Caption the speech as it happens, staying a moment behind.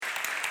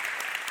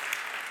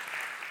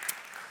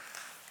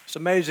It's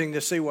amazing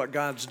to see what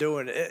God's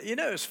doing. You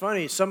know, it's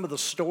funny, some of the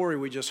story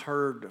we just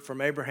heard from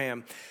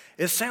Abraham,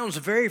 it sounds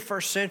very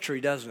first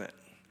century, doesn't it?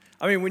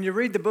 I mean, when you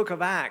read the book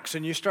of Acts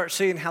and you start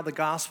seeing how the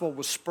gospel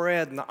was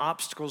spread and the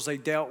obstacles they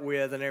dealt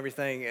with and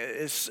everything,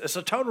 it's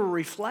a total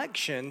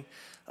reflection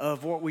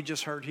of what we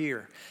just heard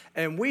here.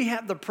 And we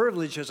have the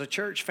privilege as a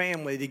church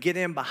family to get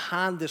in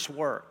behind this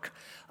work.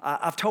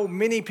 I've told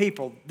many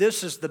people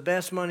this is the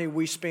best money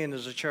we spend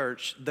as a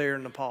church there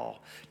in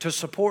Nepal to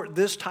support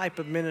this type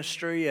of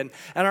ministry. And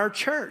our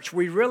church,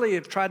 we really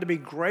have tried to be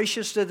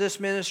gracious to this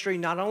ministry,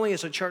 not only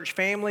as a church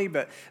family,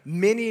 but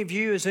many of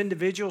you as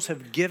individuals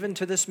have given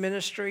to this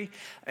ministry.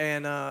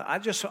 And I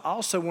just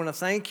also want to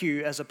thank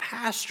you as a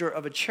pastor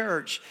of a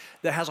church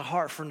that has a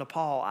heart for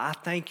Nepal. I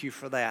thank you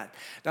for that.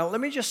 Now,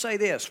 let me just say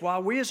this.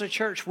 While we as a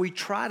church, we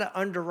try to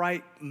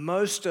underwrite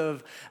most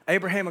of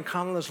Abraham and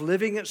Kamala's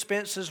living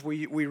expenses,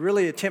 we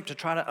really attempt to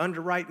try to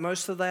underwrite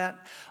most of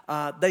that.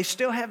 They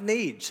still have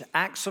needs,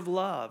 acts of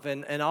love,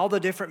 and all the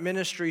different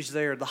ministries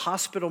there, the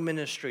hospital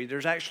ministry.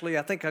 There's actually,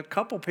 I think, a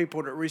couple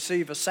people that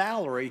receive a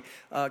salary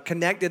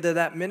connected to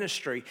that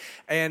ministry.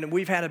 And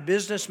we've had a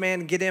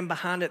businessman get in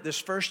behind it this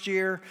first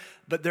year,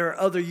 but there are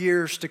other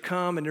years to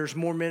come, and there's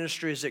more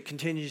ministries that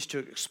continues to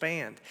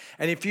expand.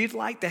 And if you'd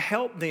like to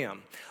help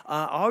them,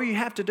 all you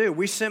have to do,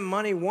 we send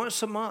money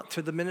once a month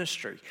to the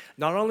ministry.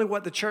 Not only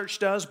what the church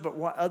does, but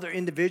what other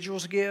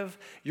individuals give.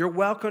 You're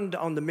welcomed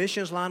on the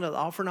missions line of the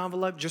offering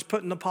envelope. Just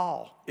put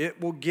Nepal. It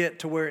will get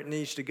to where it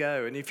needs to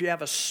go. And if you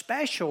have a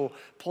special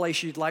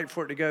place you'd like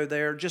for it to go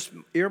there, just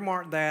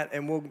earmark that,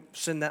 and we'll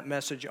send that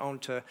message on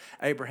to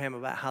Abraham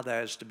about how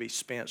that is to be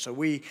spent. So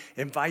we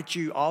invite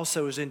you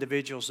also as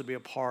individuals to be a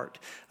part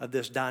of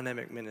this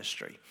dynamic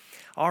ministry.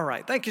 All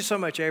right. Thank you so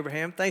much,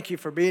 Abraham. Thank you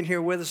for being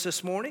here with us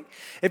this morning.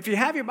 If you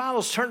have your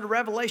Bibles, turn to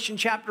Revelation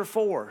chapter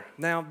 4.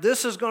 Now,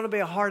 this is going to be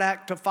a hard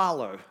act to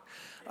follow.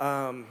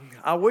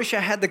 I wish I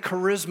had the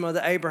charisma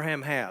that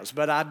Abraham has,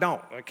 but I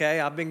don't, okay?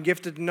 I've been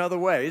gifted in other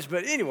ways.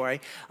 But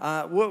anyway,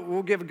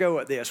 we'll give a go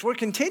at this. We're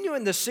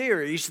continuing the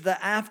series,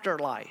 The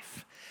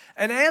Afterlife.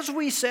 And as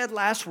we said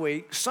last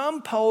week,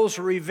 some polls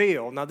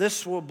reveal, now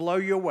this will blow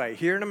you away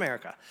here in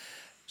America,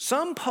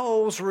 some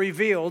polls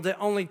reveal that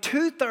only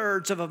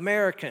 2/3 of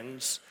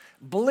Americans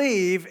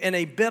believe in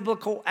a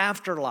biblical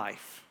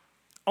afterlife.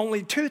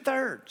 Only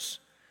 2/3.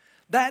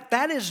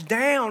 That is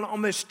down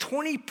almost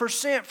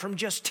 20% from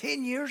just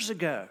 10 years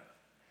ago.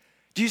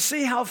 Do you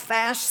see how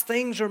fast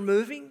things are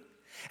moving?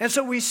 And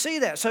so we see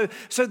that. So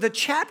the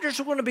chapters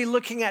we're going to be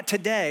looking at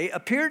today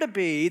appear to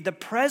be the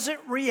present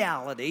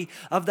reality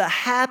of the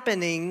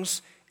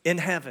happenings in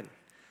heaven.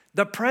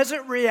 The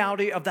present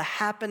reality of the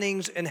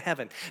happenings in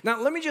heaven.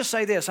 Now, let me just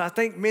say this. I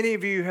think many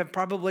of you have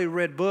probably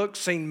read books,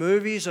 seen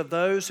movies of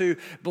those who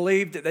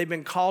believe that they've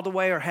been called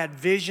away or had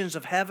visions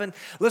of heaven.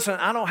 Listen,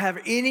 I don't have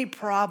any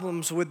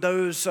problems with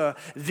those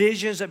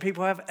visions that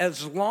people have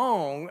as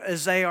long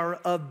as they are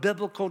of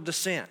biblical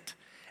descent.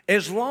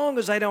 As long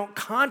as they don't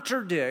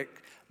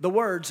contradict the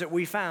words that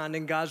we find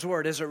in God's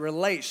Word as it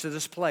relates to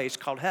this place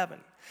called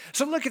heaven.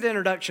 So look at the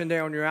introduction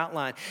there on your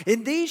outline.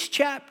 In these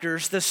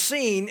chapters, the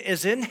scene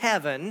is in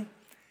heaven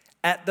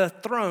at the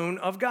throne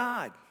of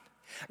God.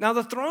 Now,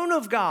 the throne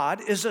of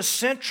God is a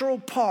central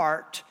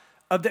part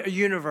of the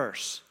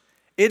universe.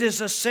 It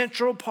is a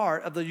central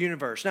part of the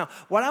universe. Now,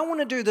 what I want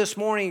to do this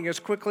morning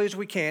as quickly as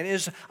we can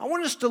is I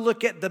want us to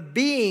look at the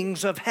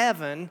beings of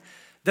heaven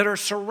that are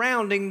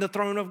surrounding the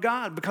throne of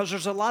God, because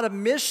there's a lot of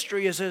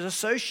mystery as it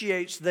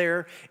associates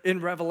there in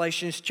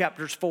Revelation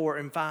chapters 4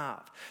 and 5.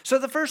 So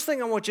the first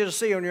thing I want you to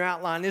see on your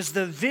outline is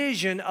the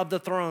vision of the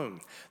throne.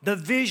 The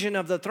vision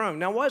of the throne.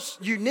 Now, what's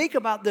unique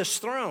about this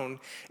throne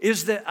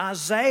is that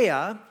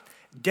Isaiah,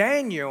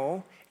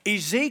 Daniel,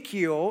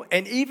 Ezekiel,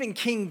 and even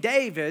King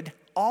David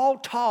all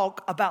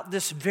talk about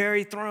this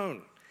very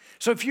throne.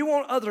 So if you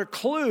want other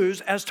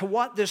clues as to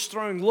what this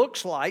throne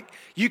looks like,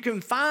 you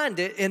can find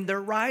it in their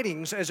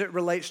writings as it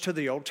relates to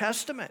the Old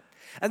Testament.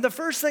 And the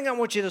first thing I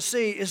want you to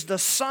see is the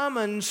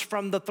summons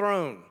from the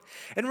throne.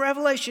 In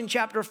Revelation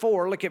chapter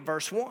 4, look at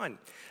verse 1.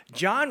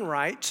 John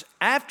writes,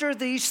 "After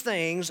these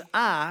things,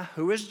 I,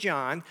 who is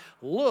John,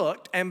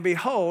 looked, and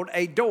behold,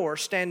 a door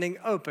standing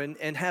open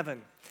in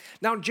heaven."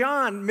 Now,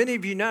 John, many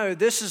of you know,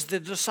 this is the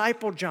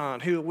disciple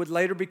John, who would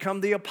later become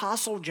the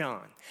apostle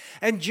John.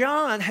 And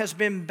John has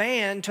been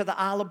banned to the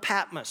Isle of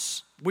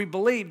Patmos. We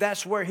believe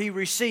that's where he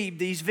received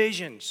these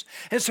visions.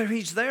 And so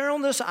he's there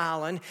on this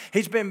island.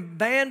 He's been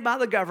banned by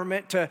the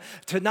government to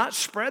not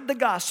spread the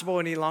gospel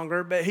any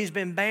longer, but he's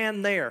been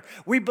banned there.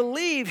 We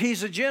believe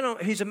he's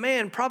a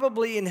man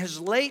probably in his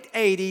late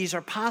 80s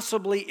or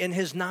possibly in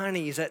his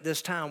 90s at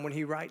this time when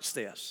he writes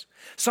this.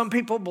 Some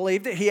people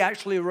believe that he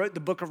actually wrote the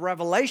book of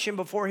Revelation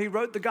before he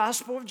wrote the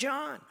Gospel of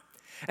John.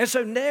 And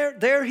so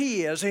there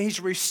he is, and he's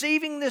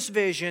receiving this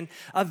vision,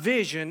 a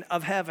vision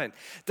of heaven.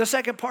 The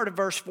second part of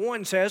verse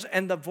 1 says,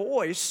 and the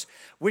voice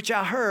which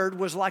I heard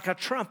was like a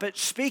trumpet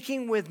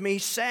speaking with me,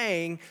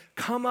 saying,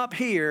 come up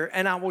here,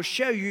 and I will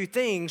show you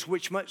things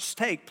which must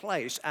take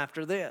place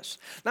after this.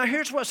 Now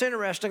here's what's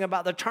interesting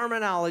about the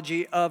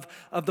terminology of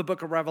the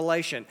book of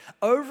Revelation.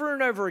 Over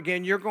and over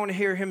again, you're going to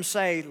hear him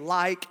say,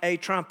 like a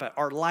trumpet,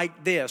 or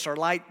like this, or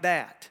like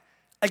that.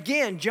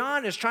 Again,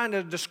 John is trying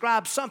to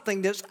describe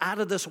something that's out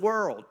of this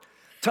world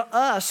to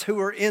us who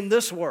are in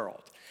this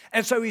world.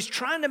 And so he's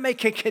trying to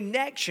make a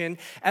connection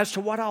as to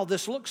what all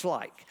this looks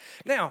like.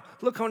 Now,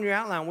 look on your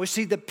outline. We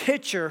see the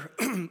picture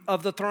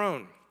of the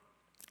throne.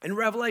 In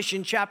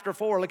Revelation chapter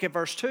 4, look at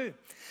verse 2.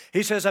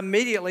 He says,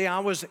 immediately I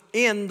was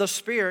in the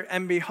Spirit,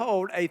 and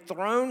behold, a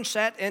throne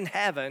sat in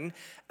heaven,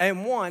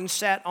 and one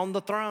sat on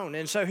the throne.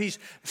 And so he's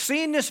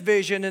seeing this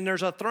vision, and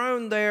there's a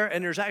throne there,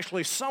 and there's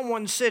actually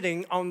someone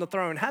sitting on the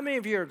throne. How many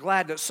of you are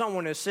glad that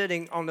someone is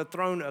sitting on the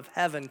throne of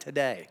heaven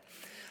today?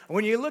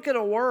 When you look at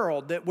a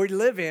world that we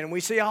live in, we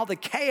see all the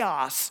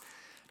chaos.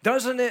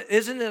 Isn't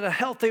it a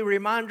healthy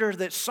reminder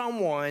that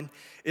someone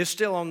is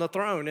still on the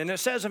throne? And it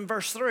says in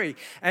verse 3,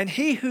 and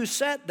he who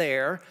sat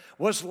there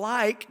was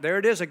like, there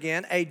it is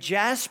again, a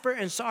jasper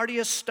and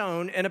sardius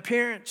stone in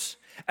appearance.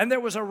 And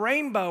there was a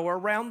rainbow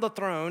around the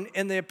throne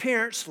in the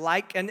appearance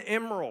like an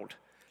emerald.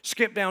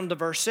 Skip down to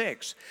verse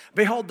 6.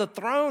 Behold, the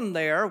throne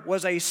there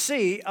was a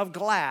sea of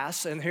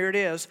glass, and here it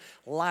is,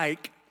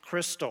 like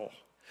crystal.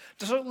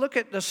 So look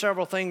at the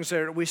several things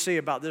that we see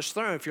about this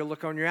throne. If you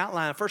look on your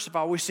outline, first of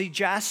all, we see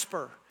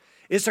jasper.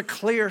 It's a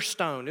clear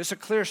stone. It's a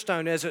clear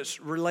stone as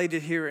it's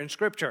related here in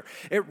Scripture.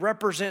 It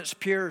represents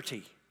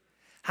purity.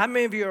 How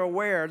many of you are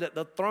aware that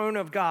the throne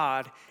of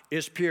God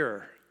is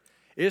pure?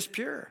 It's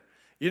pure.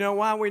 You know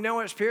why we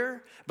know it's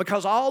pure?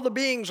 Because all the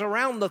beings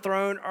around the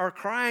throne are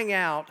crying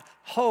out,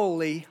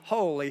 holy,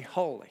 holy,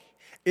 holy.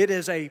 It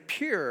is a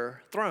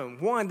pure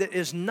throne, one that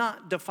is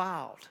not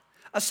defiled.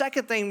 A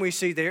second thing we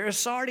see there is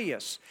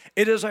sardius.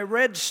 It is a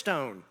red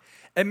stone,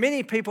 and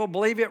many people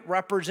believe it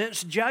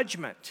represents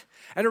judgment.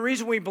 And the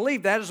reason we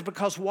believe that is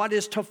because what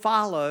is to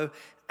follow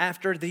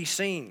after these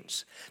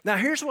scenes. Now,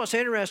 here's what's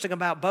interesting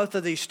about both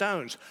of these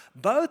stones.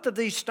 Both of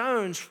these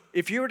stones,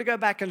 if you were to go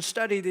back and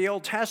study the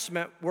Old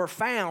Testament, were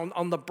found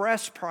on the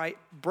breastplate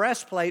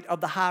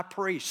of the high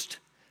priest.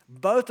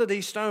 Both of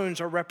these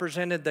stones are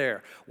represented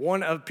there,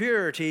 one of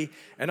purity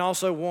and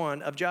also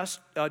one of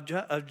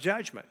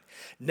judgment.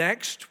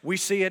 Next, we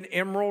see an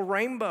emerald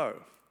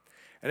rainbow.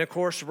 And of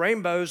course,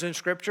 rainbows in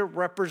Scripture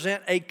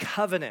represent a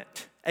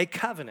covenant, a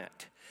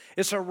covenant.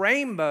 It's a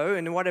rainbow,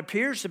 and what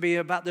appears to be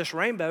about this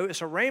rainbow,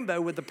 it's a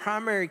rainbow with the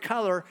primary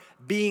color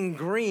being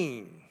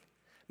green.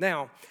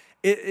 Now,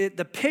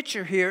 the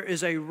picture here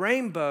is a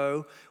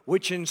rainbow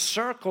which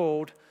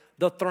encircled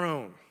the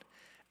throne.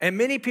 And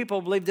many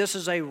people believe this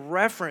is a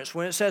reference.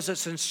 When it says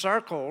it's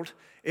encircled,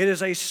 it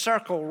is a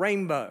circle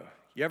rainbow.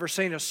 You ever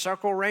seen a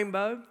circle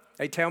rainbow?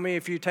 They tell me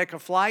if you take a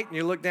flight and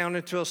you look down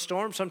into a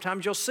storm,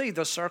 sometimes you'll see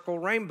the circle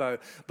rainbow.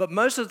 But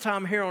most of the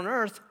time here on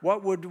earth,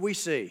 what would we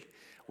see?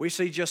 We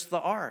see just the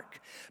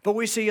ark. But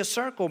we see a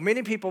circle.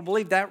 Many people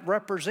believe that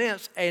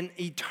represents an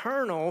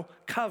eternal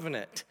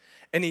covenant.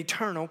 An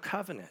eternal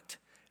covenant.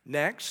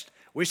 Next,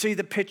 we see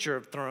the picture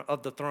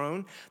of the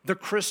throne, the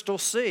crystal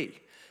sea.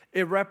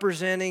 It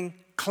representing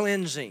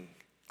cleansing.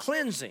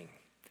 Cleansing.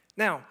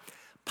 Now,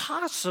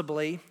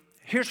 possibly,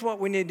 here's what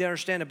we need to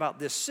understand about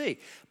this sea.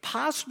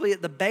 Possibly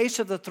at the base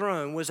of the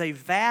throne was a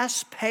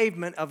vast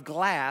pavement of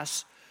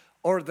glass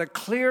or the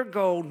clear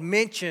gold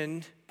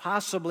mentioned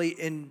possibly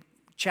in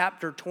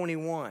chapter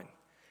 21,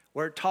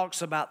 where it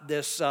talks about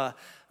this,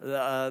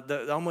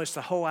 almost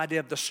the whole idea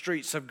of the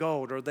streets of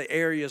gold or the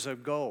areas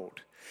of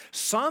gold.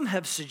 Some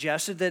have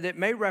suggested that it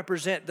may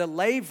represent the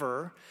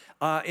laver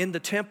in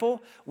the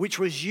temple, which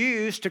was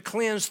used to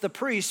cleanse the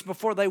priests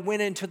before they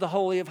went into the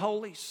Holy of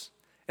Holies.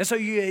 And so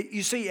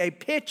you see a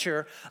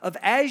picture of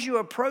as you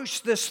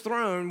approach this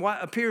throne, what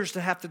appears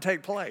to have to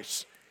take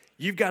place.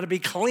 You've got to be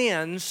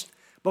cleansed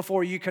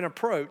before you can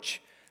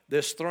approach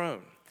this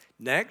throne.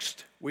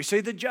 Next, we see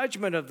the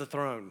judgment of the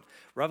throne.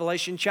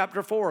 Revelation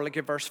chapter 4, look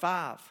at verse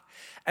 5.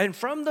 And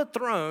from the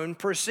throne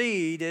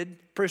proceeded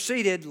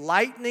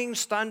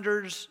lightnings,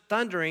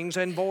 thunderings,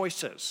 and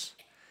voices.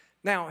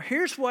 Now,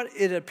 here's what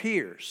it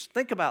appears.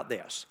 Think about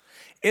this.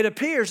 It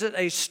appears that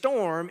a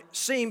storm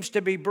seems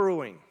to be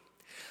brewing.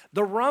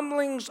 The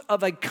rumblings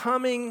of a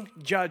coming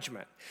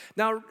judgment.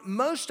 Now,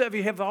 most of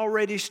you have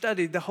already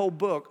studied the whole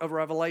book of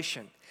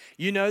Revelation.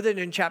 You know that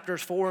in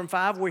chapters 4 and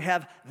 5, we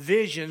have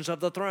visions of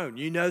the throne.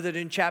 You know that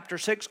in chapter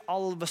 6,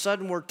 all of a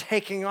sudden we're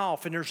taking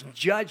off and there's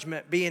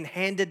judgment being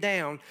handed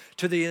down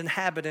to the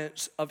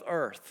inhabitants of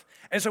earth.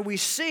 And so we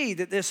see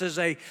that this is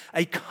a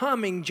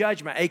coming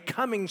judgment, a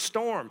coming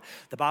storm.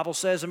 The Bible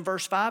says in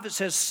verse 5, it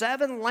says,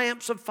 7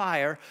 lamps of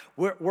fire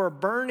were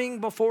burning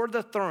before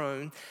the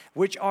throne,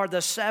 which are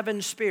the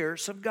 7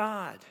 spirits of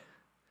God.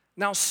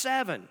 Now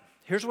 7,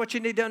 here's what you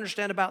need to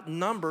understand about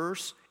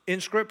numbers in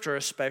Scripture,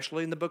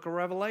 especially in the book of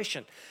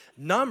Revelation.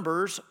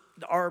 Numbers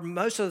are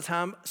most of the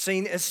time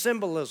seen as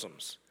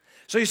symbolisms.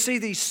 So you see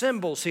these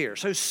symbols here.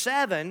 So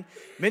 7,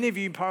 many of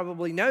you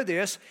probably know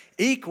this,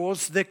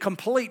 equals the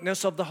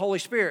completeness of the Holy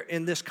Spirit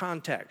in this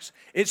context.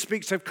 It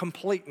speaks of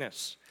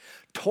completeness.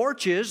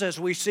 Torches, as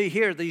we see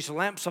here, these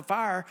lamps of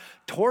fire,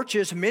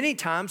 torches many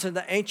times in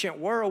the ancient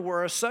world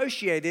were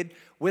associated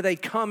with a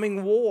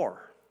coming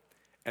war.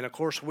 And of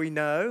course we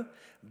know,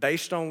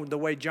 based on the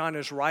way John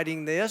is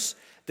writing this,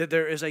 that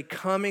there is a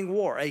coming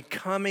war, a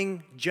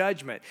coming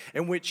judgment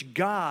in which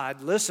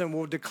God, listen,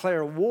 will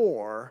declare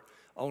war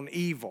on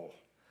evil.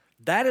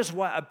 That is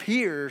what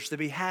appears to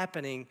be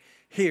happening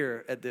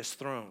here at this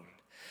throne.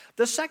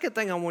 The second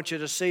thing I want you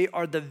to see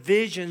are the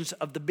visions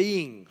of the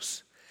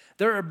beings.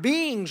 There are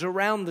beings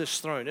around this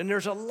throne, and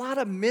there's a lot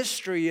of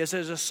mystery as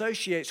it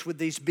associates with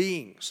these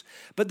beings.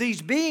 But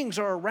these beings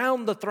are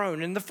around the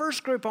throne, and the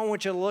first group I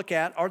want you to look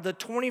at are the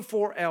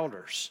 24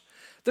 elders.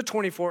 The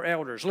 24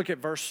 elders. Look at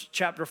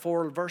chapter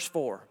 4, verse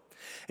 4.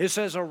 It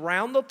says,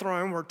 around the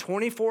throne were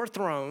 24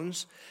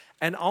 thrones,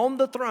 and on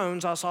the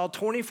thrones I saw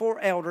 24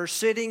 elders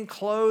sitting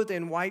clothed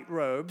in white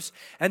robes,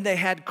 and they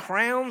had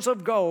crowns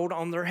of gold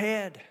on their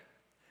head.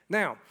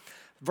 Now,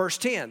 verse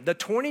 10, the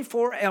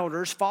 24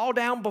 elders fall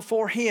down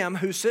before him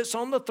who sits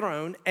on the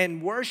throne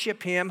and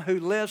worship him who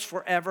lives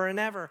forever and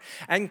ever,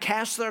 and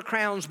cast their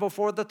crowns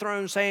before the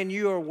throne, saying,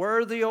 you are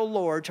worthy, O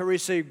Lord, to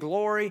receive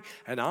glory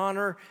and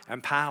honor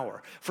and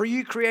power. For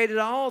you created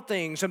all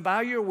things, and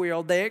by your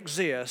will they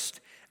exist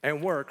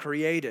and were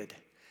created.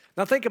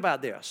 Now think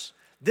about this.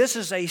 This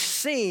is a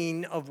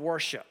scene of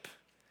worship.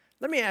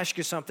 Let me ask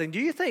you something. Do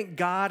you think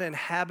God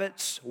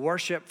inhabits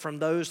worship from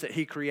those that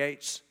he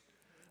creates?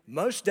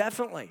 Most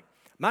definitely.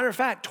 Matter of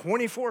fact,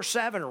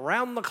 24/7,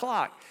 around the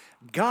clock,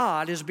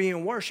 God is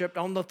being worshiped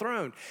on the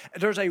throne.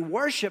 There's a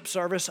worship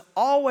service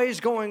always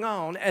going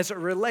on as it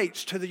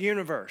relates to the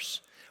universe.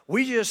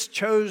 We just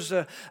chose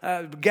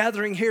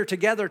gathering here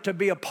together to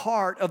be a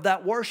part of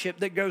that worship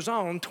that goes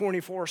on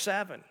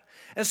 24/7.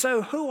 And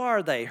so who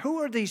are they?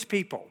 Who are these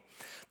people?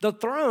 Their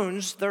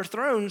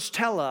thrones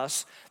tell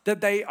us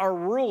that they are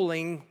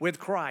ruling with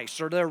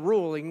Christ, or they're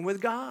ruling with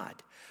God.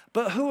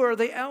 But who are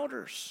the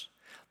elders?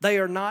 They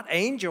are not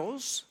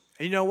angels.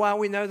 You know why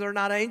we know they're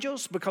not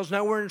angels? Because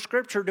nowhere in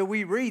Scripture do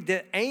we read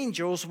that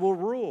angels will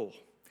rule.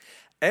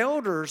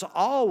 Elders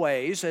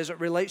always, as it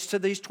relates to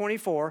these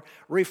 24,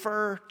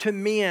 refer to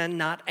men,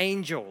 not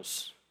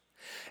angels.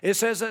 It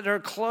says that they're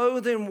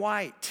clothed in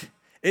white.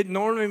 It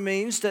normally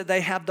means that they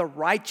have the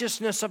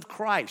righteousness of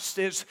Christ.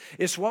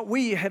 It's what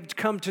we have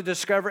come to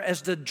discover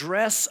as the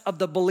dress of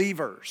the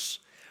believers.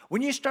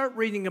 When you start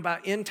reading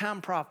about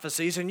end-time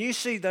prophecies and you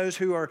see those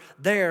who are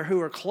there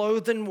who are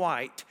clothed in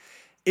white,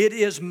 it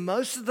is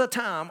most of the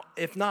time,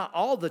 if not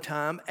all the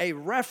time, a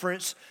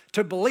reference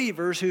to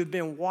believers who have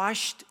been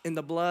washed in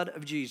the blood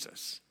of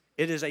Jesus.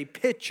 It is a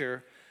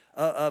picture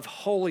of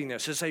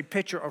holiness. It's a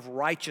picture of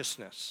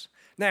righteousness.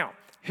 Now,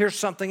 here's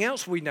something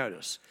else we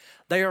notice.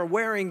 They are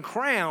wearing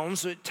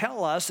crowns that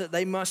tell us that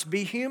they must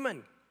be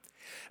human,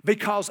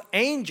 because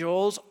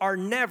angels are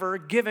never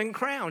given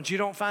crowns. You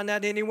don't find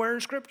that anywhere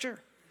in Scripture.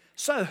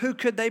 So who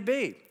could they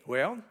be?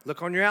 Well,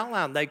 look on your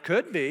outline. They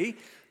could be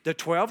the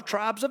 12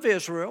 tribes of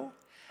Israel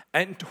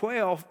and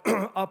 12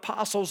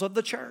 apostles of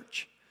the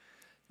church.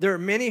 There are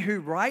many who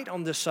write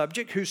on this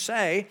subject who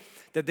say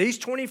that these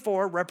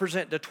 24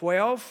 represent the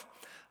 12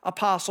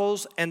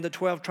 apostles and the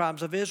 12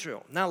 tribes of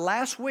Israel. Now,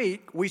 last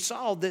week, we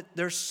saw that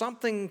there's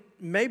something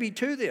maybe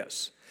to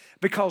this,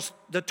 because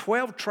the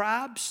 12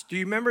 tribes, do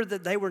you remember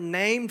that they were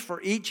named for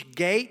each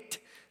gate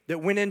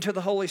that went into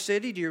the holy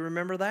city? Do you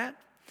remember that?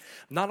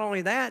 Not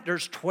only that,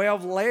 there's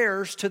 12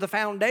 layers to the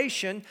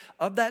foundation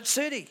of that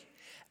city,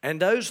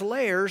 and those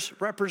layers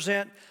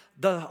represent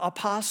the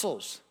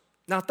apostles.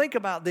 Now, think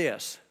about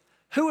this.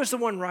 Who is the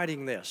one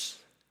writing this?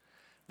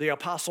 The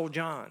Apostle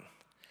John.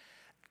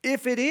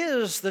 If it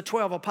is the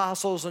 12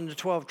 apostles and the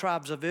 12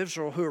 tribes of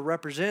Israel who are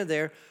represented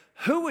there,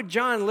 who would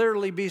John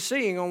literally be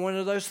seeing on one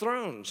of those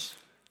thrones?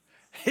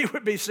 He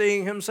would be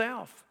seeing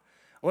himself.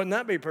 Wouldn't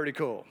that be pretty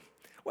cool?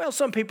 Well,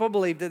 some people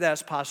believe that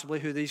that's possibly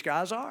who these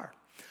guys are.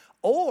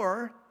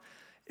 Or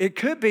it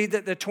could be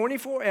that the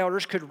 24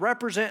 elders could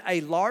represent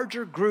a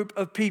larger group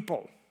of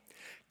people.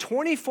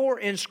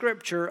 24 in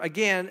Scripture,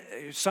 again,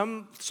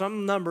 some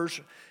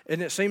numbers,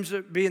 and it seems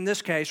to be in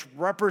this case,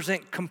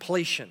 represent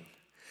completion.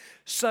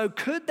 So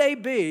could they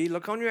be,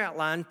 look on your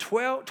outline,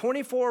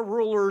 24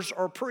 rulers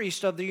or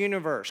priests of the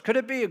universe? Could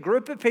it be a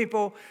group of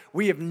people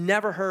we have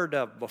never heard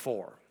of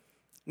before?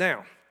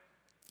 Now,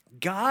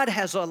 God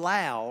has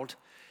allowed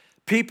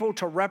people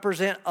to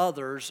represent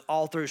others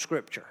all through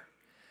Scripture.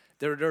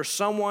 There's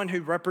someone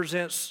who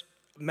represents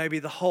maybe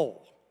the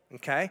whole,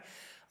 okay?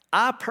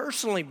 I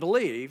personally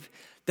believe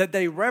that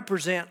they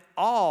represent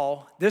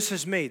all, this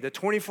is me, the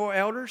 24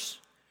 elders.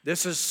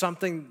 This is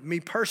something, me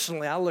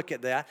personally, I look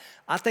at that.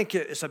 I think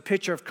it's a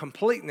picture of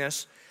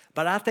completeness,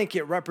 but I think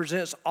it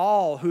represents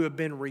all who have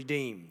been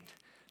redeemed.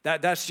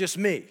 That's just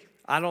me.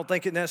 I don't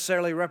think it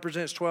necessarily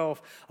represents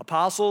 12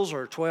 apostles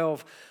or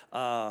 12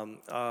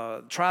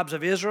 tribes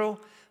of Israel,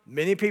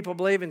 Many people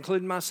believe,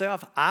 including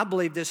myself, I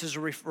believe this is a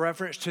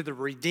reference to the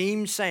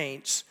redeemed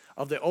saints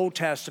of the Old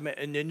Testament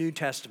and the New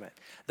Testament.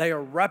 They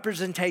are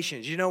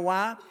representations. You know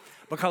why?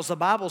 Because the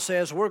Bible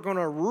says we're going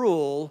to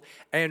rule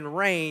and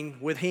reign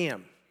with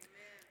him.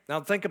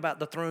 Now think about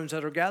the thrones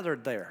that are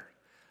gathered there.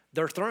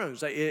 They're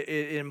thrones.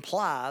 It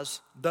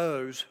implies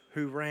those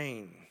who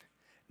reign.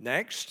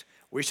 Next,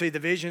 we see the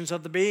visions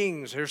of the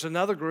beings. Here's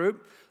another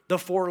group, the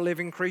four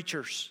living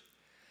creatures.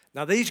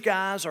 Now these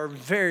guys are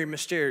very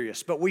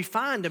mysterious, but we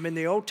find them in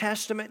the Old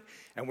Testament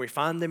and we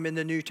find them in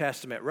the New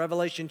Testament.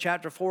 Revelation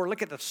chapter 4,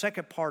 look at the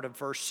second part of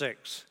verse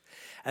 6.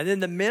 And in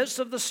the midst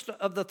of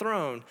the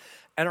throne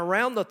and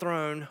around the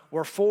throne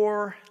were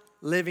four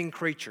living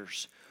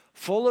creatures,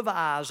 full of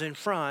eyes in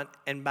front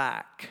and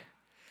back.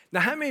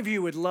 Now how many of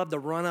you would love to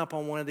run up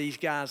on one of these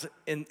guys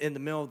in the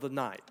middle of the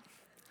night?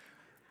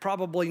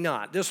 Probably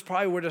not. This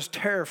probably would have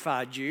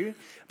terrified you.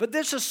 But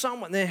this is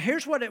someone, then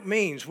here's what it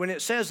means when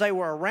it says they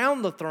were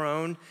around the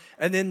throne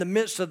and in the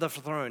midst of the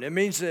throne. It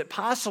means that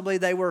possibly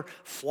they were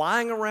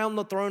flying around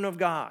the throne of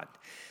God.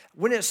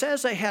 When it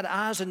says they had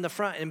eyes in the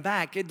front and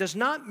back, it does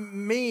not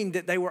mean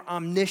that they were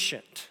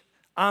omniscient.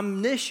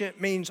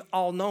 Omniscient means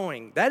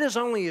all-knowing. That is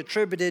only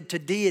attributed to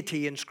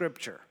deity in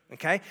Scripture.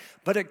 Okay?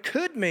 But it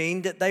could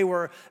mean that they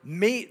were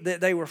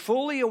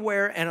fully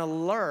aware and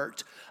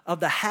alert of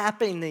the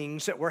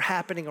happenings that were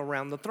happening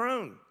around the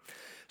throne.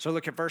 So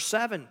look at verse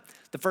 7.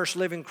 The first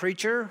living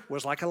creature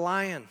was like a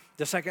lion.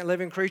 The second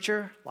living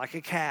creature, like a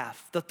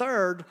calf. The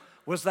third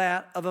was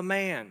that of a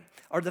man,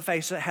 or the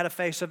face that had a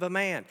face of a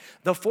man.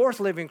 The fourth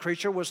living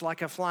creature was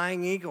like a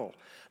flying eagle.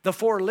 The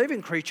four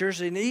living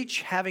creatures, in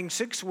each having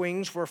 6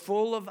 wings, were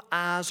full of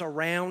eyes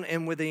around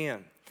and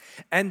within.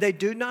 And they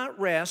do not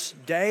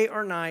rest day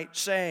or night,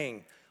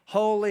 saying,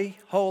 Holy,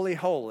 holy,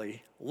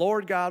 holy,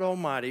 Lord God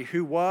Almighty,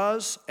 who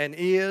was and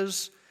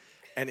is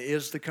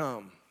to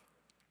come.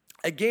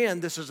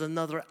 Again, this is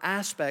another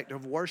aspect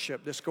of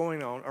worship that's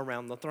going on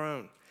around the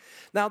throne.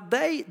 Now,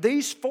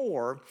 these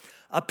four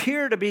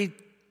appear to be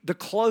the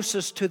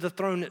closest to the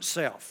throne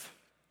itself.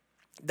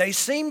 They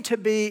seem to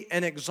be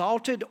an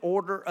exalted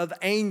order of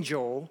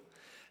angel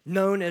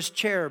known as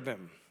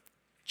cherubim.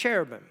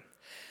 Cherubim.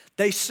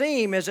 They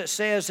seem, as it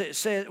says,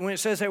 when it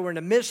says they were in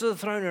the midst of the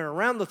throne and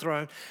around the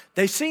throne,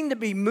 they seem to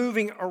be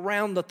moving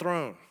around the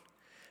throne.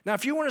 Now,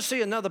 if you want to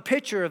see another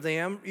picture of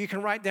them, you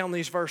can write down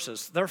these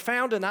verses. They're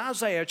found in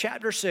Isaiah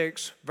chapter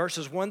 6,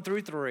 verses 1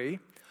 through 3,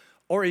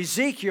 or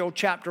Ezekiel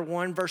chapter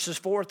 1, verses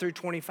 4 through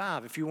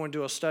 25, if you want to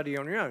do a study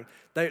on your own.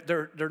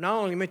 They're not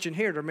only mentioned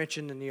here, they're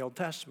mentioned in the Old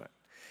Testament.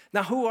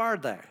 Now, who are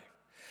they?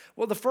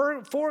 Well, the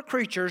four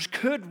creatures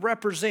could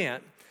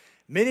represent,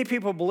 many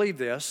people believe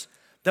this,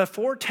 the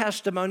 4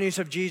 testimonies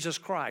of Jesus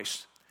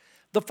Christ.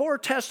 The 4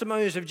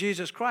 testimonies of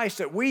Jesus Christ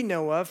that we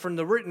know of from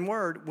the written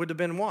word would have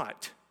been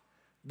what?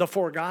 The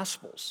 4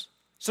 Gospels.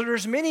 So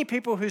there's many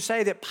people who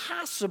say that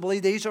possibly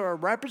these are a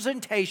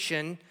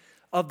representation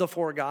of the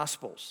 4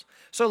 Gospels.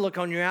 So look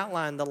on your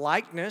outline, the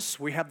likeness,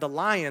 we have the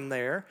lion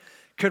there,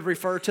 could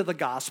refer to the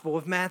Gospel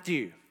of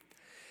Matthew.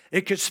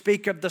 It could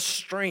speak of the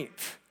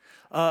strength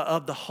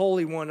of the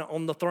Holy One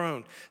on the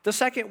throne. The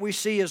second we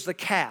see is the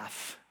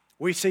calf.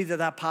 We see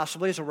that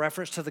possibly is a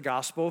reference to the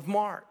Gospel of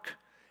Mark.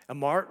 And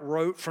Mark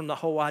wrote from the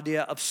whole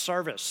idea of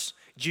service.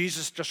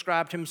 Jesus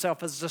described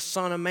himself as the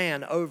Son of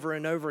Man over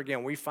and over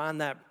again. We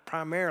find that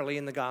primarily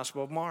in the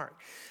Gospel of Mark.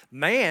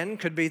 Man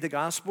could be the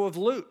Gospel of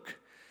Luke.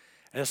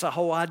 And it's the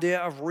whole idea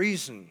of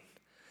reason.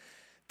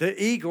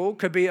 The eagle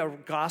could be a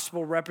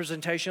gospel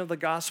representation of the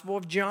Gospel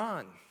of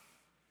John.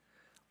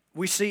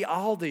 We see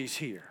all these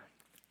here.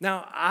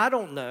 Now, I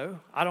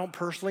don't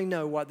personally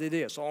know what it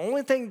is. The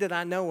only thing that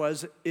I know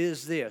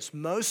is this.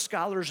 Most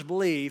scholars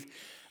believe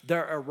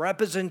they're a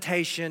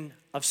representation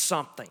of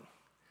something.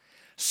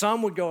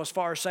 Some would go as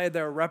far as say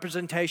they're a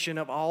representation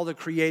of all the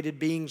created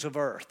beings of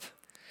earth.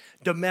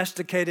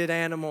 Domesticated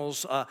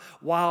animals,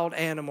 wild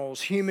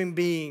animals, human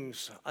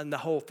beings, and the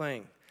whole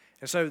thing.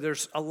 And so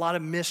there's a lot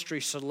of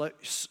mystery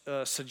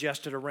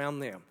suggested around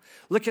them.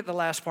 Look at the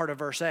last part of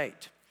verse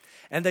 8.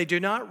 And they do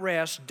not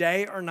rest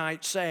day or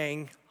night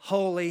saying,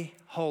 Holy,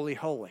 holy,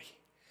 holy.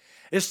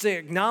 It's the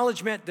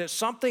acknowledgement that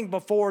something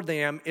before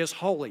them is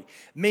holy,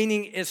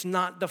 meaning it's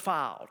not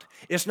defiled.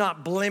 It's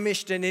not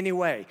blemished in any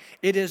way.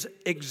 It is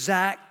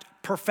exact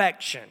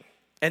perfection.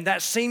 And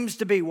that seems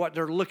to be what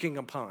they're looking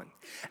upon.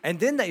 And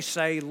then they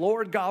say,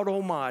 Lord God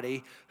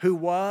Almighty, who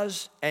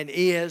was and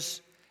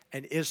is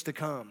to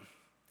come.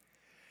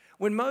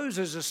 When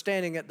Moses is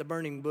standing at the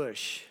burning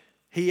bush,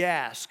 he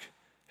asked,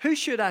 who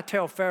should I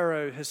tell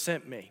Pharaoh has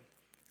sent me?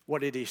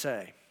 What did he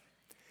say?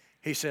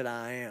 He said,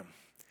 I am.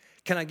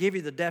 Can I give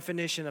you the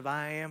definition of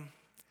I am?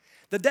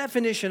 The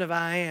definition of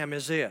I am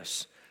is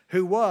this: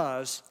 who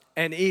was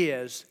and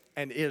is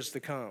to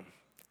come.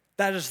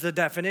 That is the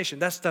definition.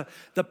 That's the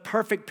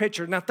perfect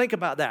picture. Now think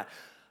about that.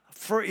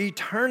 For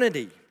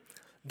eternity,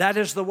 that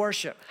is the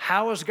worship.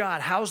 How is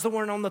God? How is the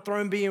one on the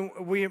throne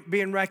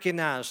being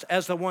recognized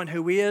as the one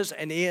who is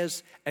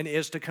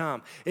to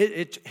come?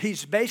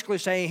 He's basically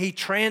saying he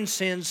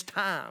transcends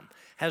time,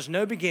 has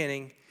no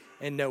beginning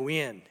and no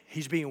end.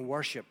 He's being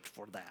worshiped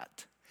for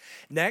that.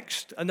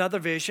 Next, another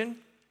vision.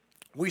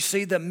 We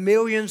see the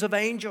millions of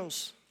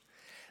angels.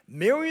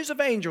 Millions of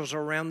angels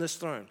are around this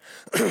throne.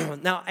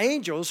 Now,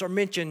 angels are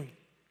mentioned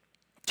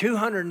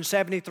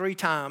 273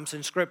 times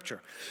in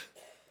Scripture.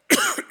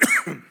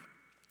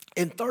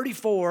 In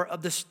 34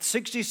 of the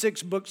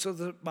 66 books of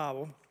the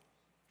Bible.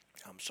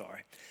 I'm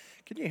sorry.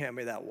 Can you hand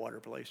me that water,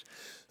 please?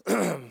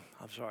 I'm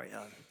sorry.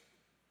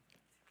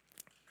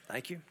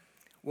 Thank you.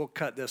 We'll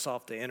cut this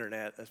off the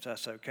internet if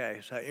that's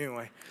okay. So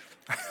anyway,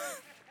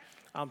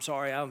 I'm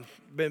sorry. I've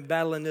been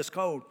battling this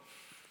cold.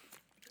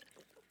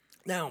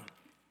 Now,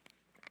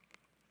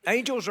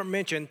 angels are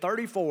mentioned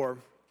 34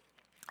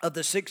 of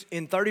the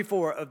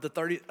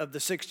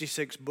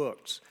 66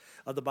 books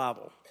of the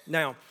Bible.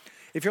 Now,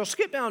 if you'll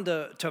skip down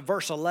to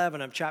verse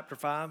 11 of chapter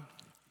 5,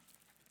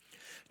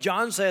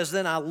 John says,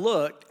 "Then I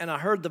looked, and I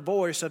heard the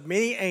voice of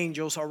many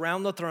angels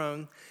around the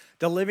throne,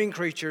 the living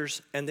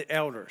creatures, and the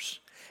elders.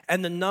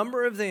 And the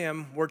number of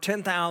them were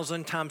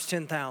 10,000 times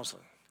 10,000,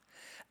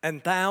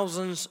 and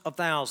thousands of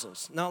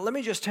thousands." Now, let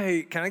me just tell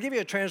you, can I give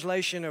you a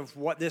translation of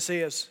what this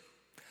is?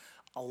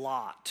 A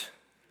lot.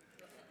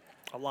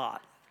 A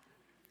lot.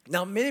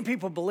 Now, many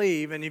people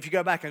believe, and if you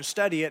go back and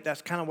study it,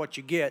 that's kind of what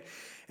you get.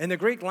 In the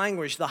Greek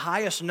language, the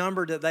highest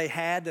number that they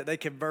had that they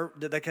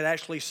could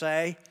actually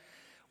say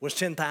was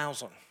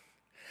 10,000.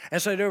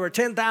 And so there were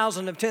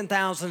 10,000 of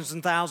 10,000s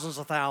and thousands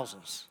of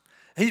thousands.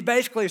 He's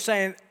basically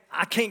saying,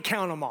 I can't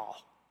count them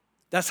all.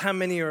 That's how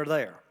many are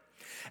there.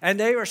 And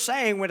they were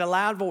saying with a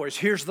loud voice,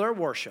 here's their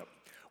worship.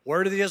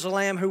 "Worthy is the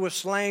Lamb who was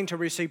slain to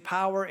receive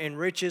power and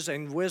riches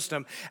and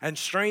wisdom and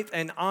strength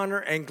and honor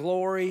and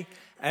glory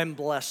and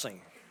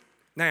blessing."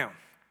 Now,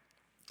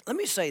 let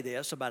me say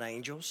this about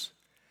angels.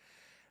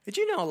 Did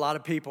you know a lot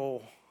of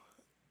people,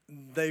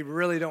 they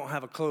really don't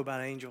have a clue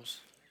about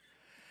angels?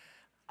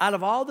 Out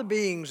of all the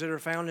beings that are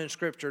found in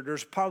Scripture,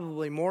 there's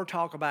probably more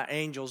talk about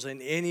angels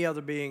than any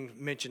other being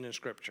mentioned in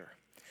Scripture.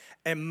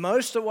 And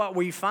most of what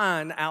we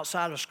find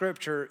outside of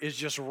Scripture is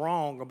just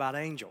wrong about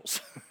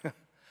angels.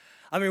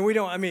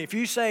 If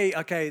you say,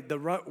 okay, the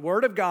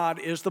Word of God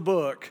is the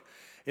book,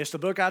 it's the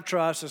book I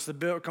trust, it's the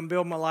book I'm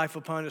building my life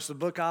upon, it's the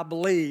book I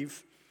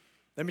believe.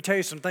 Let me tell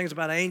you some things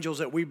about angels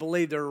that we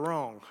believe they're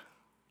wrong.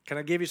 Can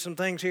I give you some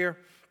things here?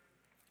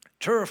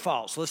 True or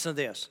false? Listen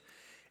to this.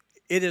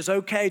 It is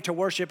okay to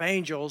worship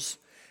angels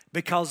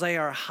because they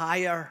are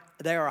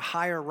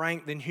higher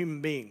ranked than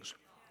human beings.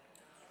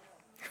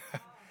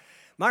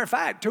 Matter of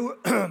fact,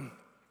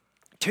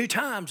 two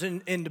times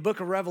in the book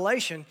of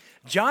Revelation,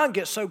 John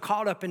gets so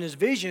caught up in his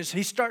visions,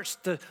 he starts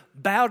to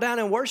bow down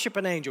and worship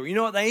an angel. You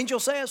know what the angel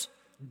says?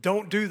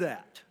 Don't do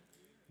that.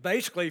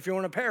 Basically, if you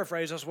want to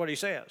paraphrase, that's what he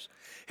says.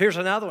 Here's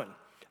another one.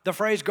 The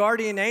phrase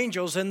guardian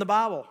angels in the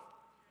Bible.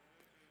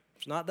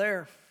 It's not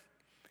there.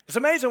 It's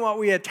amazing what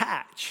we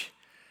attach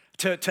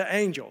to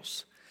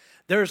angels.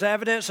 There's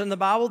evidence in the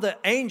Bible that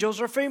angels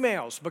are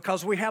females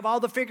because we have all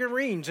the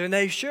figurines, and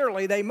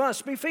they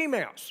must be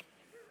females.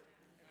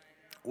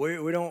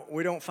 We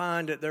don't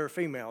find that they're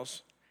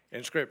females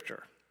in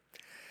Scripture.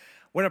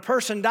 When a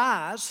person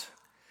dies,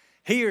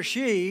 he or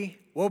she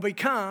will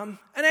become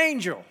an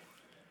angel.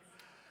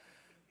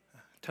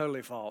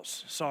 Totally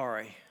false.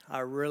 Sorry.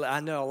 I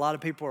know a lot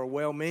of people are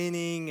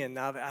well-meaning,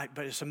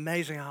 but it's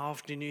amazing how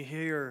often you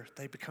hear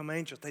they become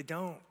angels. They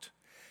don't.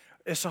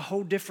 It's a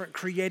whole different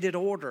created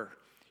order.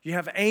 You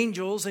have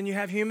angels and you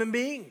have human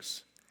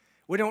beings.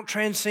 We don't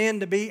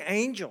transcend to be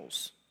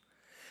angels.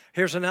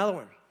 Here's another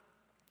one.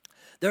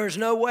 There's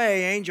no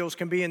way angels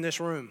can be in this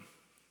room.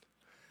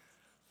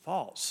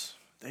 False.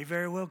 They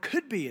very well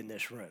could be in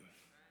this room.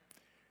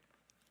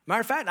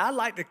 Matter of fact, I'd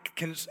like to,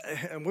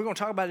 and we're going to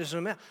talk about this in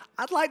a minute,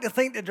 I'd like to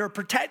think that they're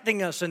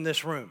protecting us in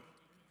this room.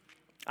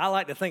 I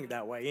like to think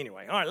that way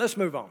anyway. All right, let's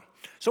move on.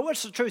 So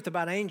what's the truth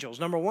about angels?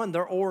 Number one,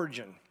 their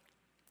origin.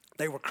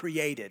 They were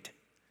created.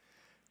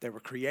 They were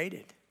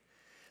created.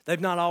 They've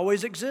not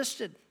always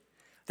existed.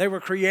 They were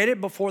created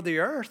before the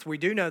earth. We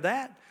do know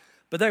that.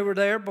 But they were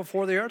there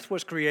before the earth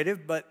was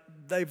created, but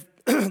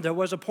there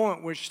was a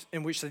point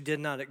in which they did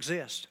not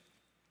exist.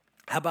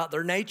 How about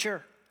their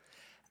nature?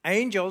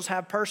 Angels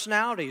have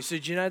personalities.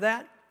 Did you know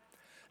that?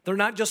 They're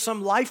not just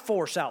some life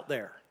force out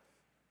there.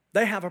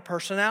 They have a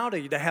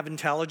personality. They have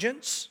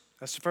intelligence.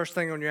 That's the first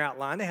thing on your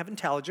outline. They have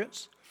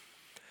intelligence.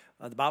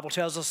 The Bible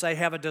tells us they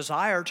have a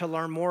desire to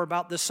learn more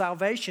about this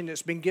salvation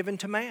that's been given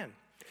to man.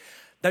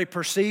 They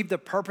perceive the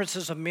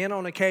purposes of men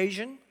on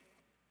occasion.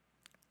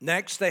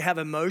 Next, they have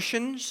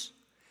emotions.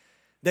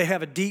 They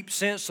have a deep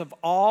sense of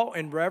awe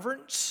and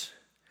reverence.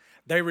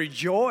 They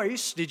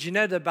rejoice. Did you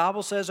know the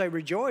Bible says they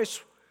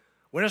rejoice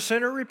when a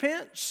sinner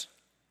repents?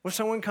 When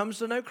someone comes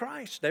to know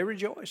Christ, they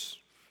rejoice.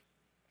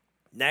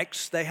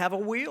 Next, they have a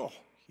will.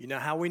 You know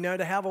how we know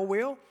to have a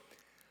will?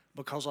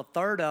 Because a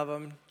third of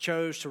them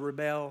chose to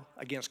rebel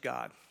against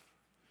God.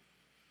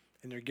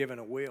 And they're given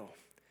a will.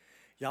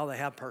 Y'all, they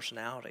have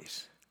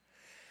personalities.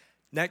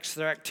 Next,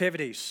 their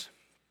activities.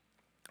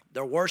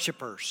 They're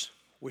worshipers.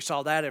 We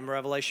saw that in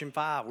Revelation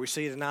 5. We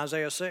see it in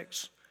Isaiah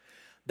 6.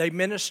 They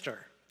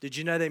minister. Did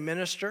you know they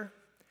minister?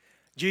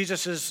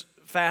 Jesus'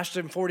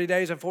 fasting 40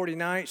 days and 40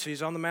 nights.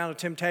 He's on the Mount of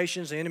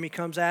Temptations. The enemy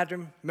comes at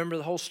him. Remember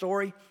the whole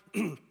story?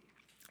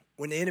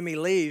 When the enemy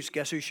leaves,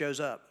 guess who shows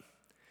up?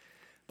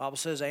 The Bible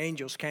says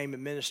angels came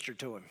and ministered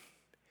to him.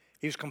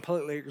 He was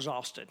completely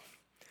exhausted.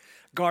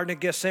 Garden of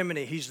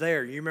Gethsemane, he's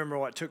there. You remember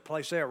what took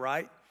place there,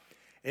 right?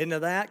 Into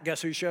that,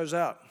 guess who shows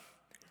up?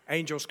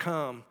 Angels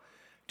come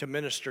to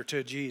minister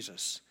to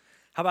Jesus.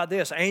 How about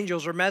this?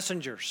 Angels are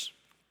messengers.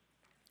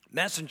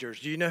 Messengers.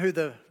 Do you know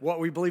who what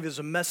we believe is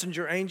a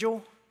messenger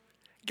angel?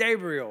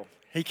 Gabriel.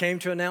 He came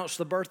to announce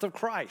the birth of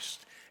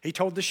Christ. He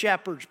told the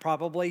shepherds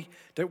probably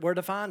where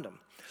to find him.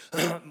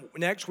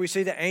 Next, we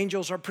see the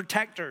angels are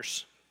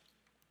protectors.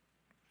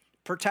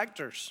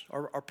 Protectors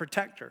or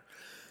protector.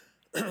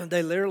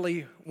 They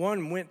literally,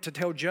 one went to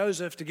tell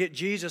Joseph to get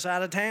Jesus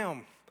out of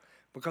town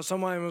because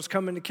someone was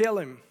coming to kill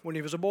him when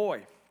he was a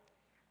boy.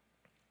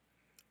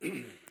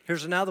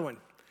 Here's another one.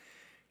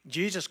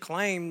 Jesus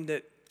claimed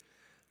that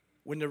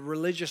when the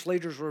religious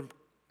leaders were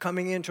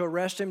coming in to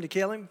arrest him, to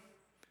kill him,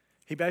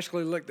 he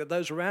basically looked at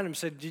those around him and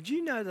said, did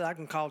you know that I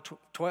can call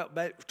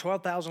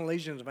 12,000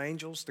 legions of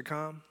angels to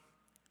come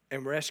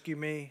and rescue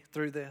me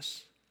through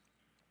this?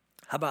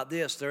 How about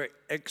this? They're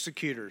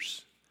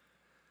executors.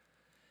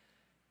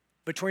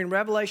 Between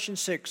Revelation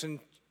 6 and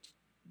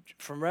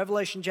from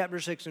Revelation chapter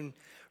 6 and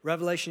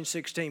Revelation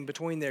 16,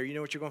 between there, you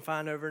know what you're going to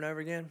find over and over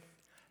again?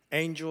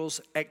 Angels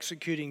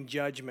executing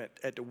judgment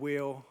at the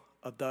will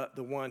of the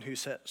one who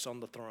sits on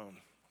the throne.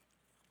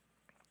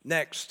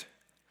 Next,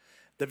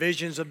 the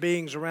visions of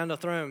beings around the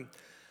throne.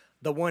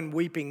 The one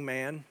weeping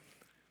man.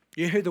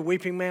 You know who the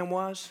weeping man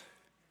was?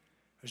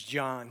 It was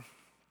John.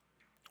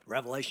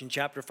 Revelation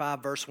chapter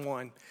 5, verse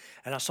 1.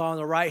 And I saw on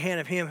the right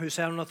hand of him who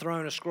sat on the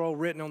throne a scroll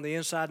written on the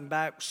inside and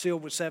back,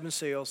 sealed with 7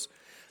 seals.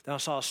 Then I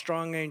saw a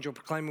strong angel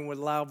proclaiming with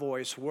a loud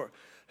voice,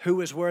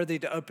 who is worthy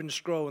to open the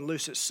scroll and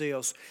loose its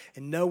seals?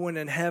 And no one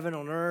in heaven,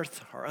 on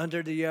earth, or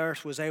under the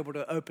earth was able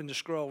to open the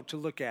scroll to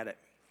look at it.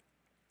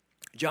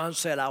 John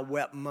said, I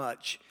wept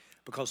much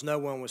because no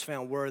one was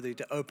found worthy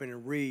to open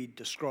and read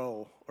the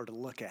scroll or to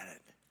look at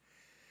it.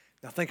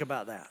 Now think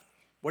about that.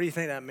 What do you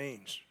think that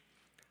means?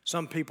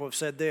 Some people have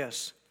said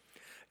this.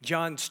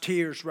 John's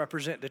tears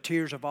represent the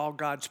tears of all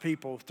God's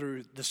people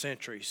through the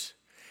centuries.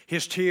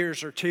 His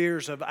tears are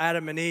tears of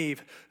Adam and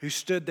Eve who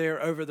stood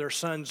there over their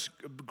son's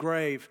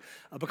grave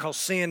because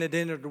sin had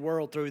entered the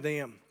world through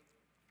them.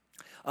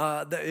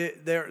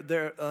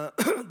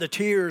 The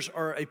tears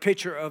are a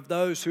picture of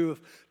those who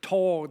have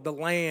toiled the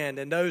land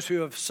and those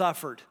who have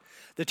suffered.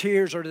 The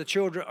tears are the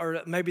children,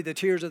 or maybe the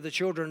tears of the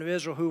children of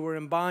Israel who were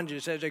in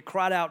bondage as they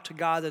cried out to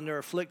God in their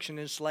affliction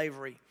and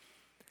slavery.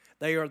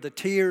 They are the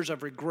tears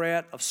of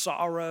regret, of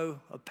sorrow,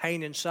 of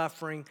pain and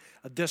suffering,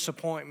 of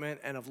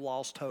disappointment, and of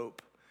lost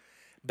hope.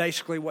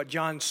 Basically, what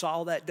John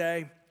saw that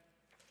day,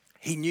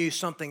 he knew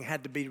something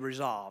had to be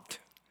resolved.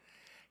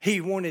 He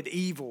wanted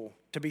evil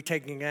to be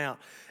taken out.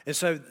 And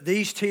so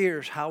these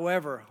tears,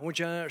 however, I want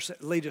you to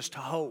understand, lead us to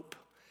hope,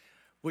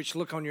 which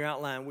look on your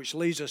outline, which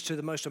leads us to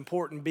the most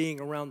important being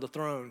around the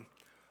throne,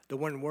 the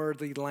one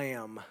worthy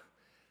Lamb.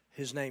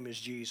 His name is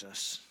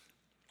Jesus.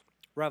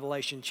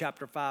 Revelation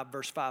chapter 5,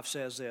 verse 5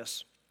 says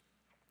this,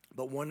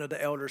 but one of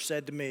the elders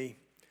said to me,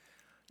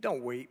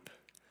 don't weep.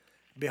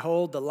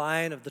 Behold, the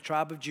Lion of the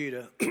tribe of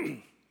Judah,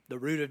 the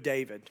root of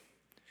David,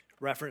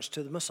 reference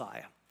to the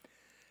Messiah.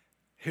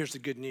 Here's the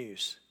good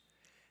news,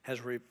 has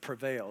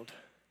prevailed.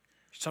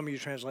 Some of your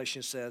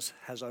translation says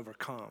has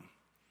overcome.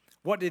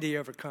 What did he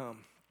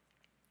overcome?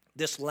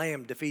 This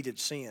Lamb defeated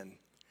sin.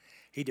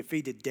 He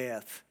defeated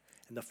death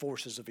and the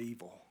forces of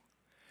evil.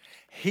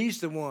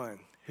 He's the one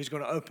who's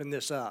going to open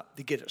this up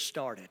to get it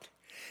started.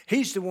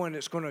 He's the one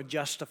that's going to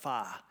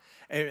justify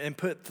and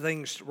put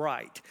things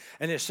right.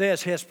 And it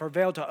says, he has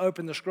prevailed to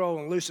open the scroll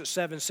and loose its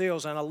 7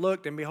 seals. And I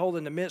looked, and behold,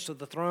 in the midst of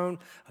the throne,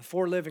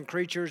 4 living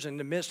creatures, in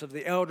the midst of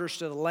the elders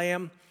to the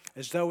Lamb,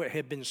 as though it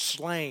had been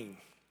slain.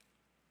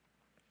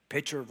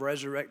 Picture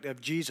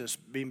of Jesus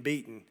being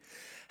beaten.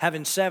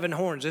 Having 7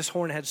 horns. This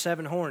horn had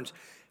 7 horns.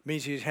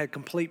 Means he had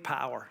complete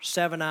power.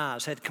 7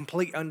 eyes, had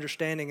complete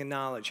understanding and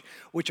knowledge,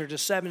 which are the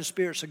 7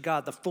 spirits of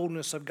God, the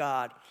fullness of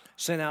God,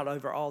 sent out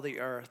over all the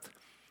earth.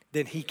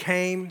 Then he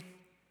came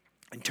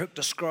and took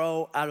the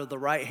scroll out of the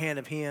right hand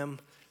of him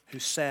who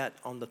sat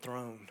on the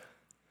throne.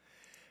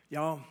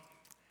 Y'all,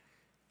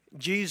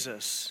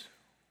 Jesus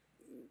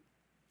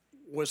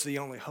was the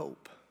only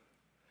hope.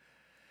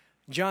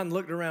 John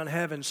looked around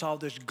heaven, saw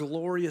this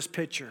glorious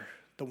picture,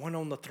 the one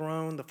on the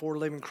throne, the 4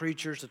 living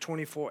creatures, the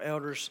 24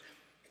 elders,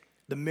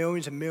 the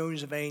millions and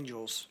millions of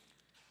angels,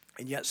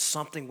 and yet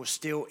something was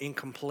still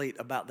incomplete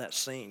about that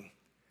scene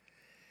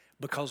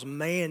because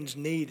man's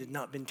need had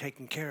not been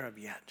taken care of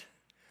yet.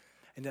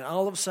 And then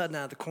all of a sudden,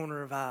 out of the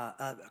corner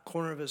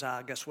of his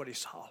eye, guess what he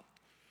saw?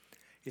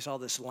 He saw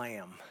this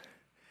lamb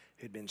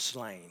who had been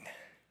slain.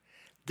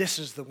 This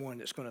is the one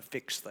that's going to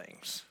fix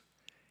things.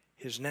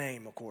 His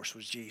name, of course,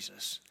 was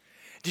Jesus.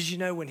 Did you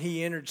know when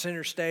he entered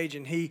center stage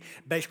and he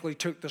basically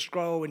took the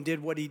scroll and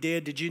did what he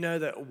did you know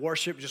that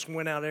worship just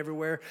went out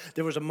everywhere?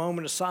 There was a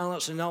moment of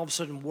silence and all of a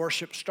sudden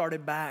worship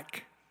started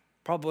back.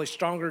 probably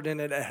stronger than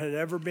it had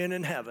ever been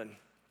in heaven,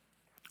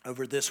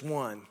 over this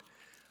one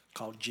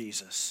called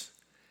Jesus.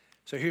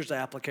 So here's the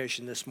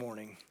application this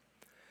morning.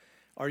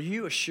 Are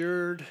you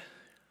assured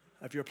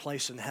of your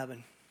place in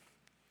heaven?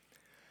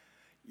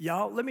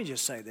 Y'all, let me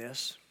just say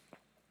this.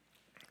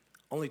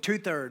 Only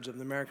 2/3 of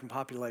the American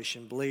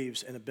population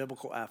believes in a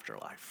biblical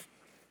afterlife.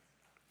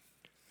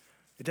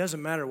 It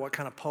doesn't matter what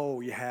kind of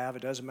poll you have.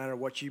 It doesn't matter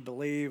what you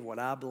believe, what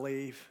I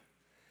believe.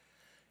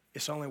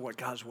 It's only what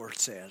God's word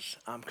says.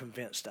 I'm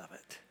convinced of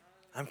it.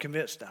 I'm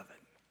convinced of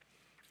it.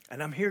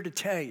 And I'm here to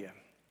tell you,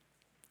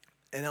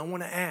 and I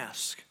want to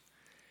ask,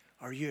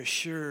 are you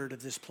assured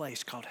of this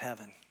place called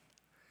heaven?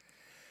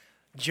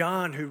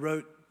 John, who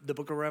wrote the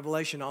book of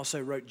Revelation,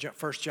 also wrote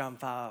 1 John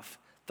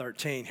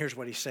 5:13. Here's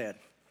what he said.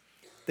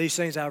 These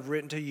things I've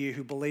written to you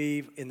who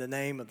believe in the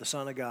name of the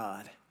Son of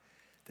God,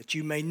 that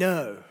you may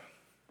know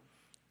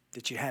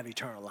that you have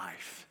eternal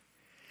life,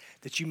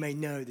 that you may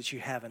know that you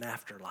have an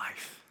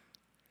afterlife.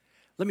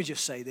 Let me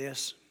just say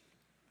this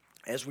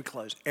as we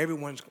close.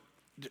 Everyone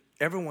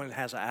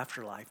has an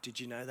afterlife. Did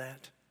you know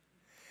that?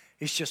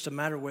 It's just a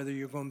matter of whether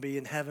you're going to be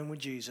in heaven with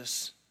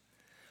Jesus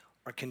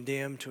or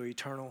condemned to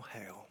eternal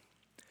hell.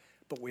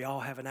 But we all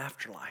have an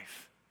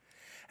afterlife.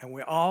 And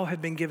we all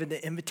have been given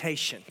the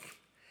invitation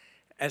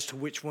as to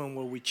which one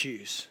will we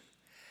choose.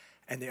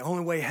 And the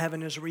only way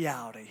heaven is a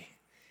reality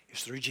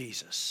is through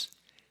Jesus.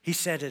 He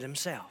said it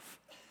himself.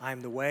 I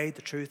am the way,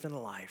 the truth, and the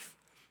life.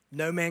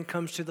 No man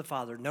comes to the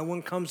Father. No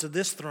one comes to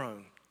this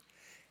throne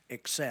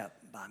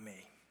except by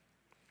me.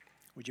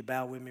 Would you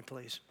bow with me,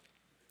 please?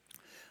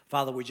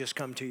 Father, we just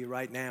come to you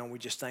right now, and we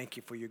just thank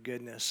you for your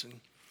goodness.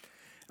 And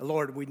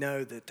Lord, we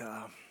know that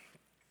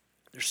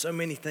there's so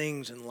many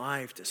things in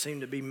life that seem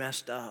to be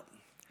messed up.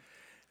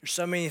 There's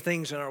so many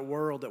things in our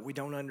world that we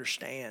don't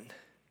understand.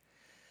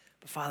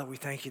 But Father, we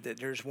thank you that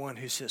there's one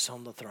who sits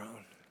on the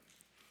throne.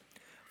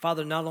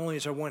 Father, not only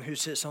is there one who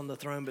sits on the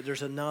throne, but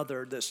there's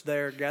another that's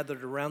there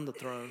gathered around the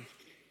throne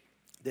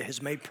that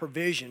has made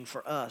provision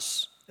for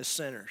us as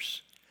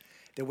sinners,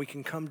 that we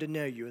can come to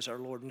know you as our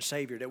Lord and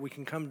Savior, that we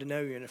can come to know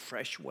you in a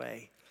fresh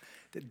way,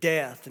 that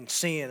death and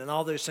sin and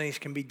all those things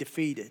can be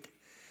defeated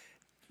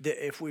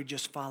that if we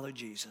just follow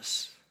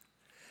Jesus.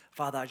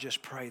 Father, I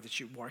just pray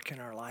that you work in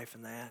our life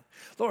in that.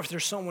 Lord, if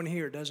there's someone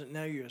here who doesn't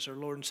know you as their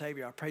Lord and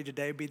Savior, I pray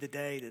today be the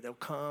day that they'll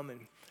come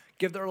and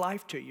give their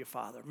life to you,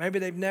 Father. Maybe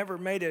they've never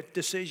made a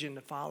decision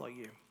to follow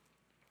you.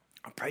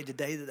 I pray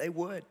today that they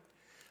would.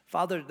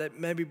 Father, that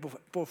maybe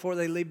before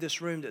they leave this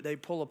room, that they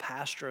pull a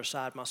pastor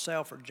aside,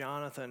 myself or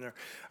Jonathan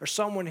or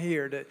someone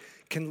here that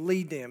can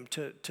lead them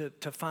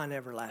to find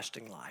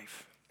everlasting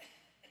life.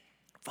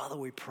 Father,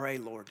 we pray,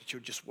 Lord, that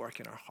you'll just work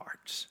in our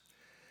hearts.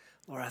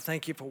 Lord, I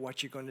thank you for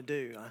what you're going to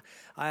do.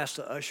 I ask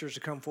the ushers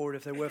to come forward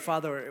if they will.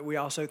 Father, we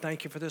also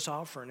thank you for this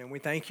offering, and we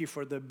thank you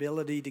for the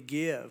ability to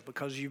give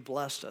because you've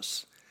blessed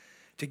us.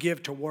 To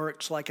give to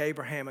works like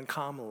Abraham and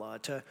Kamala,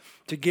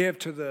 to give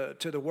to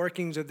the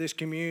workings of this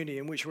community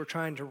in which we're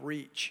trying to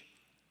reach.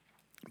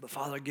 But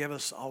Father, give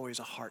us always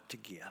a heart to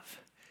give.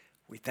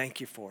 We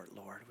thank you for it,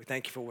 Lord. We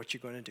thank you for what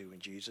you're going to do in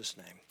Jesus'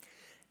 name.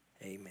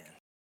 Amen.